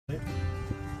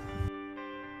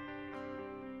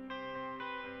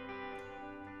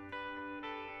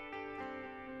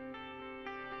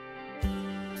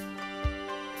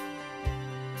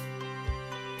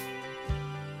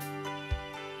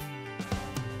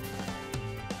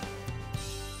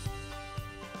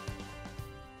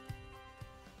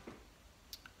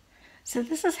So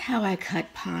this is how I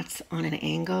cut pots on an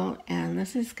angle, and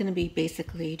this is going to be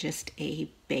basically just a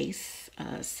base,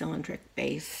 a cylindric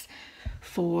base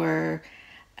for,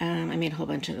 I made a whole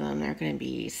bunch of them. They're going to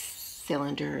be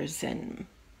cylinders and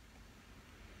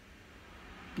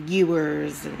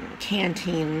ewers and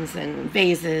canteens and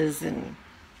vases and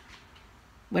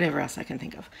whatever else I can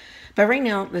think of. But right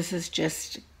now, this is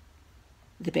just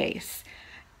the base.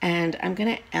 And I'm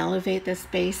going to elevate this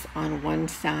base on one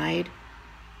side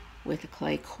with a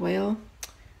clay coil,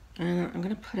 and I'm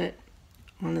going to put it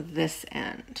on this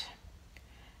end.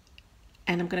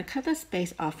 And I'm going to cut this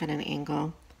base off at an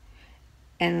angle.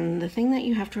 And the thing that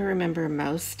you have to remember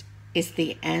most is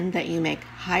the end that you make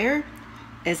higher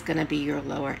is going to be your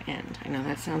lower end. I know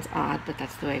that sounds odd, but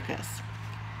that's the way it goes.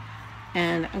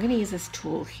 And I'm going to use this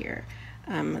tool here.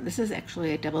 This is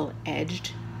actually a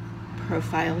double-edged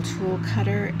profile tool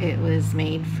cutter. It was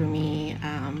made for me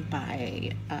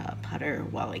by putter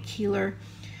Wally Keeler,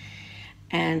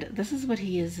 and this is what he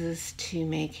uses to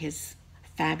make his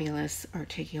fabulous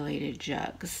articulated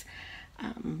jugs,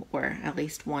 or at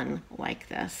least one like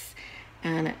this.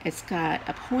 And it's got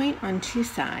a point on two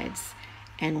sides,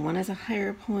 and one is a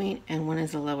higher point and one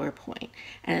is a lower point,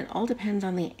 and it all depends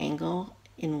on the angle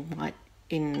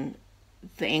in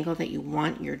the angle that you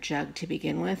want your jug to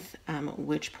begin with,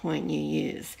 which point you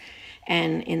use.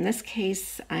 And in this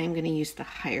case, I'm going to use the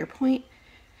higher point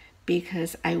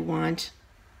because I want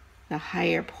the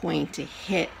higher point to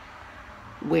hit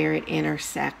where it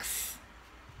intersects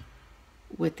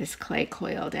with this clay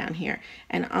coil down here.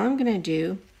 And all I'm going to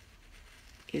do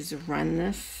is run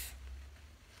this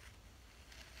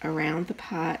around the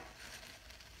pot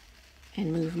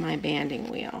and move my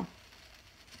banding wheel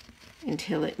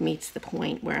until it meets the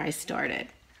point where I started.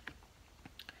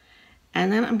 And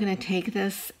then I'm going to take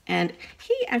this, and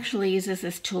he actually uses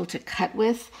this tool to cut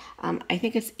with. I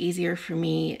think it's easier for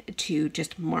me to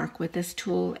just mark with this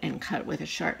tool and cut with a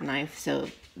sharp knife, so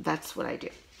that's what I do.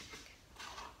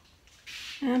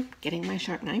 I'm getting my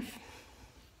sharp knife.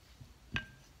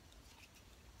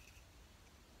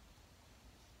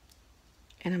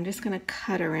 And I'm just going to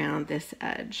cut around this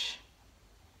edge.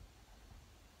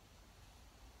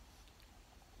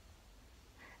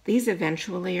 These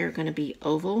eventually are going to be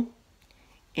oval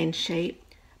in shape,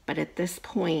 but at this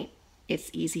point it's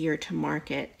easier to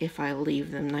mark it if I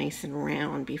leave them nice and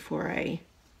round before I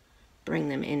bring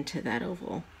them into that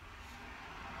oval.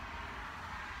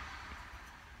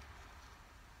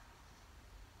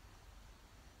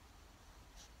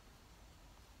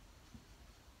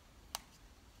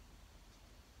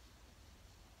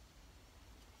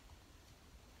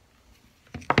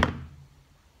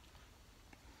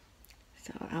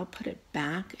 So I'll put it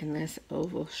back in this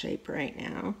oval shape right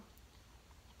now.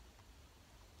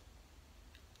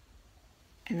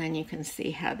 And then you can see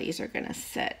how these are going to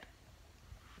sit.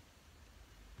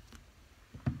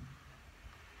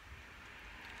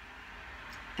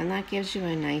 And that gives you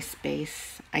a nice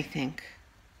base, I think,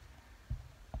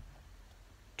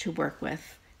 to work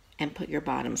with and put your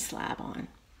bottom slab on.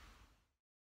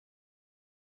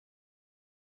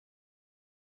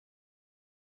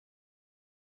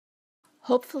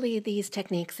 Hopefully these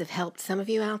techniques have helped some of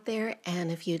you out there,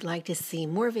 and if you'd like to see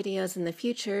more videos in the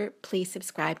future, please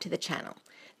subscribe to the channel.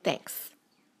 Thanks.